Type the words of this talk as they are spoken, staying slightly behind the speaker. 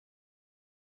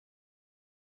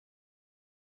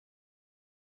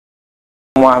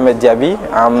Mohamed Diaby.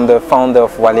 I'm the founder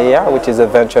of Waleya, which is a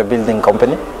venture building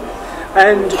company.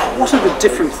 And what are the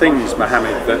different things,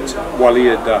 Mohamed, that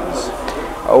Waleya does?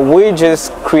 We're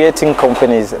just creating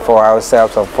companies for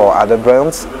ourselves and for other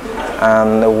brands.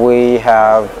 And we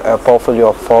have a portfolio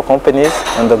of 4 companies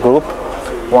in the group.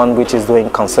 One which is doing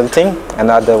consulting,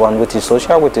 another one which is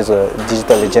social, which is a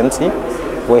digital agency.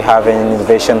 We have an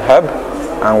innovation hub,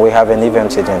 and we have an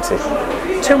events agency.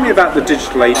 Tell me about the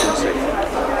digital agency.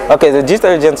 Okay, the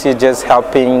digital agency is just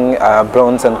helping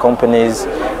brands and companies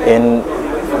in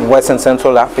West and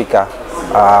Central Africa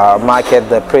market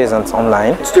their presence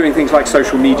online. It's doing things like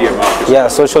social media marketing. Yeah,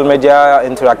 social media,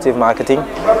 interactive marketing.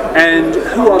 And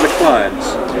who are the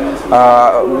clients?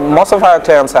 Most of our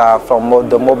clients are from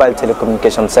the mobile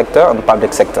telecommunication sector and the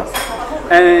public sector.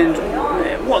 And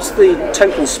what's the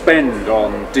total spend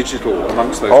on digital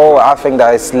amongst those? Oh, I think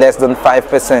that is less than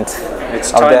 5%.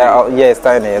 It's tiny. Yeah, it's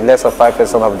tiny. Less than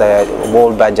 5% of the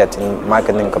whole budget in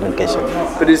marketing and communication.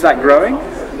 But is that growing?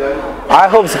 I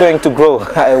hope it's going to grow.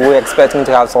 We're expecting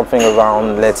to have something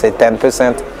around, let's say,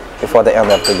 10% before the end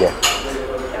of the year.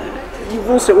 You've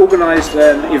also organised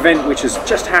an event which has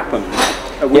just happened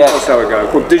a week or so ago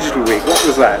called Digital Week. What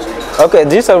was that? Okay,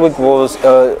 Digital Week was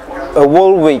a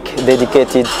whole week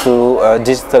dedicated to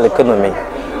digital economy,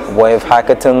 with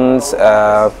hackathons,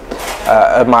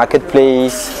 a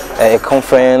marketplace, a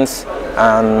conference,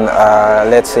 and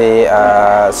let's say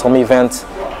some events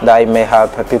that may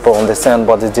help people understand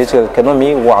what is digital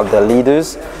economy, what are the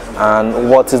leaders,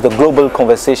 and what is the global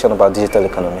conversation about digital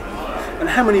economy. And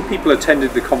how many people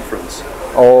attended the conference?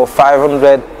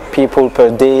 500 people per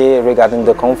day regarding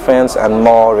the conference, and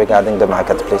more regarding the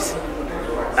marketplace.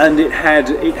 And it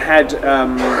had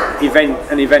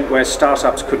an event where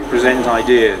startups could present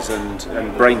ideas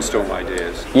and brainstorm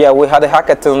ideas. Yeah, we had a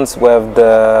hackathons with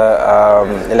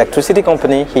the electricity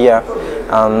company here,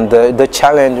 and the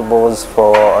challenge was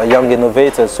for young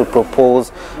innovators to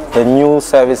propose the new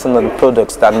services and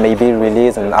products that may be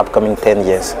released in the upcoming 10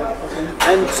 years.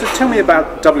 And so tell me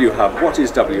about W Hub. What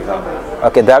is W Hub?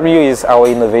 Okay, W is our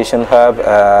innovation hub,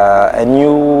 a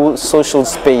new social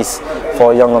space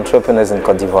for young entrepreneurs in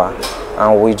Cote d'Ivoire.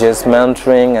 And we're just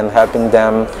mentoring and helping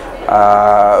them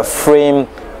frame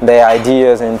their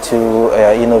ideas into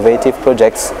innovative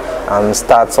projects and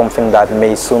start something that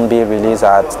may soon be released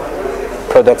as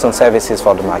products and services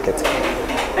for the market.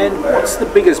 And what's the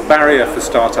biggest barrier for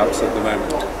startups at the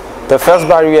moment? The first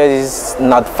barrier is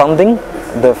not funding.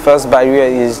 The first barrier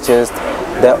is just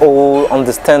the whole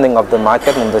understanding of the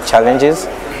market and the challenges,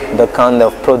 the kind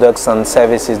of products and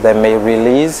services they may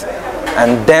release,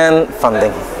 and then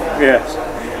funding. Yes.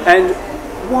 And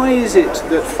why is it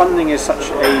that funding is such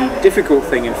a difficult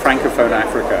thing in Francophone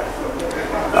Africa?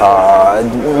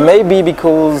 Maybe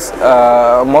because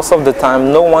most of the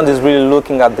time no one is really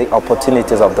looking at the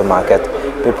opportunities of the market.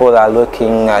 People are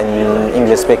looking in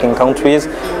English-speaking countries.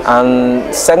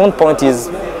 And second point is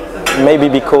maybe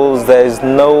because there's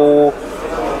no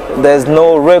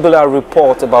regular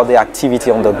report about the activity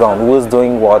on the ground. Who's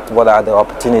doing what are the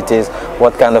opportunities,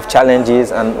 what kind of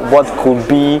challenges, and what could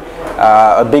be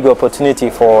a big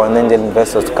opportunity for an angel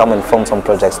investor to come and fund some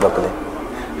projects locally.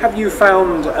 Have you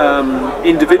found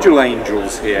individual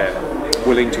angels here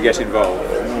willing to get involved?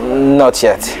 Not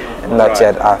yet. Not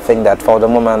yet. I think that for the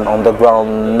moment on the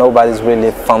ground nobody's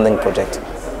really funding project.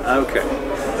 Okay.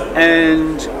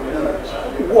 And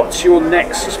what's your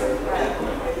next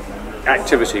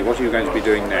activity? What are you going to be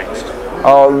doing next?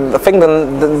 I think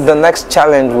the next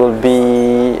challenge will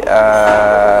be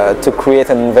to create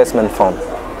an investment fund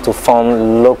to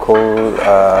fund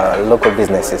local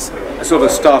businesses. A sort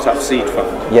of startup seed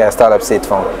fund? Yeah, startup seed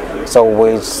fund. So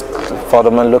we're for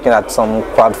the moment looking at some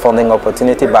crowdfunding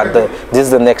opportunity, but this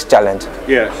is the next challenge.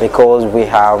 Yes. Because we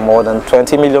have more than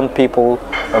 20 million people,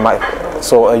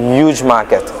 so a huge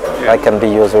market that can be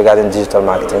used regarding digital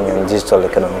marketing and digital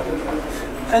economy.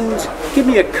 And give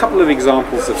me a couple of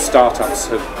examples of startups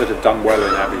that have done well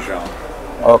in Abidjan.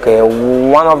 Okay,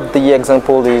 one of the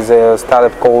examples is a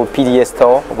startup called PDA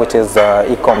Store, which is an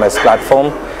e-commerce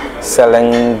platform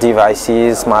selling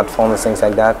devices, smartphones, things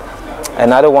like that.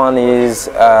 Another one is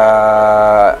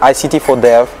ICT for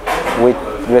Dev, which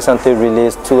recently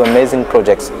released 2 amazing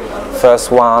projects. First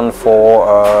one for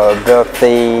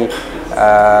birthday,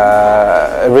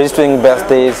 registering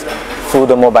birthdays through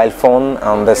the mobile phone,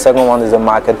 and the second one is a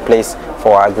marketplace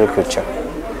for agriculture.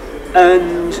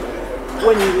 And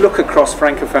when you look across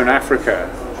Francophone Africa,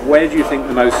 where do you think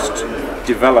the most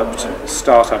developed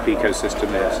startup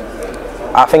ecosystem is?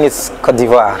 I think it's Cote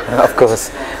d'Ivoire, of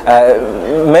course.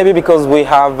 Maybe because we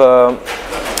have,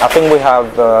 I think we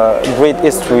have great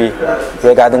history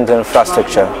regarding the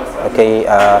infrastructure. Okay,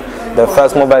 The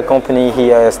first mobile company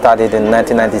here started in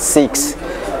 1996.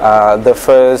 The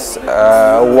first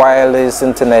wireless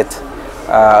internet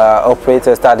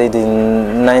operator started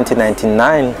in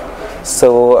 1999.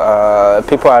 So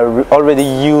people are already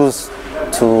used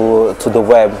to the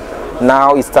web.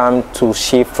 Now it's time to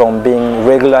shift from being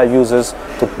regular users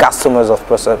to customers of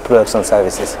products and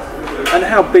services. And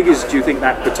how big do you think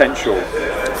that potential?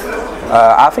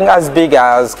 I think as big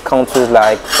as countries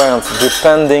like France,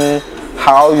 depending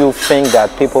how you think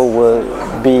that people will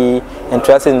be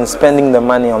interested in spending the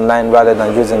money online rather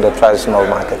than using the traditional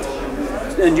market.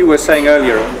 And you were saying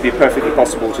earlier it would be perfectly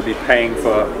possible to be paying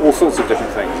for all sorts of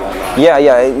different things online. Yeah.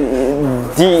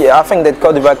 I think that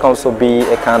Cote d'Ivoire can also be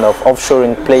a kind of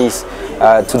offshoring place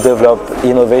to develop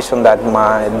innovation that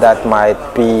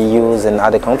might be used in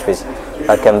other countries,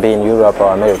 that can be in Europe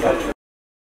or America.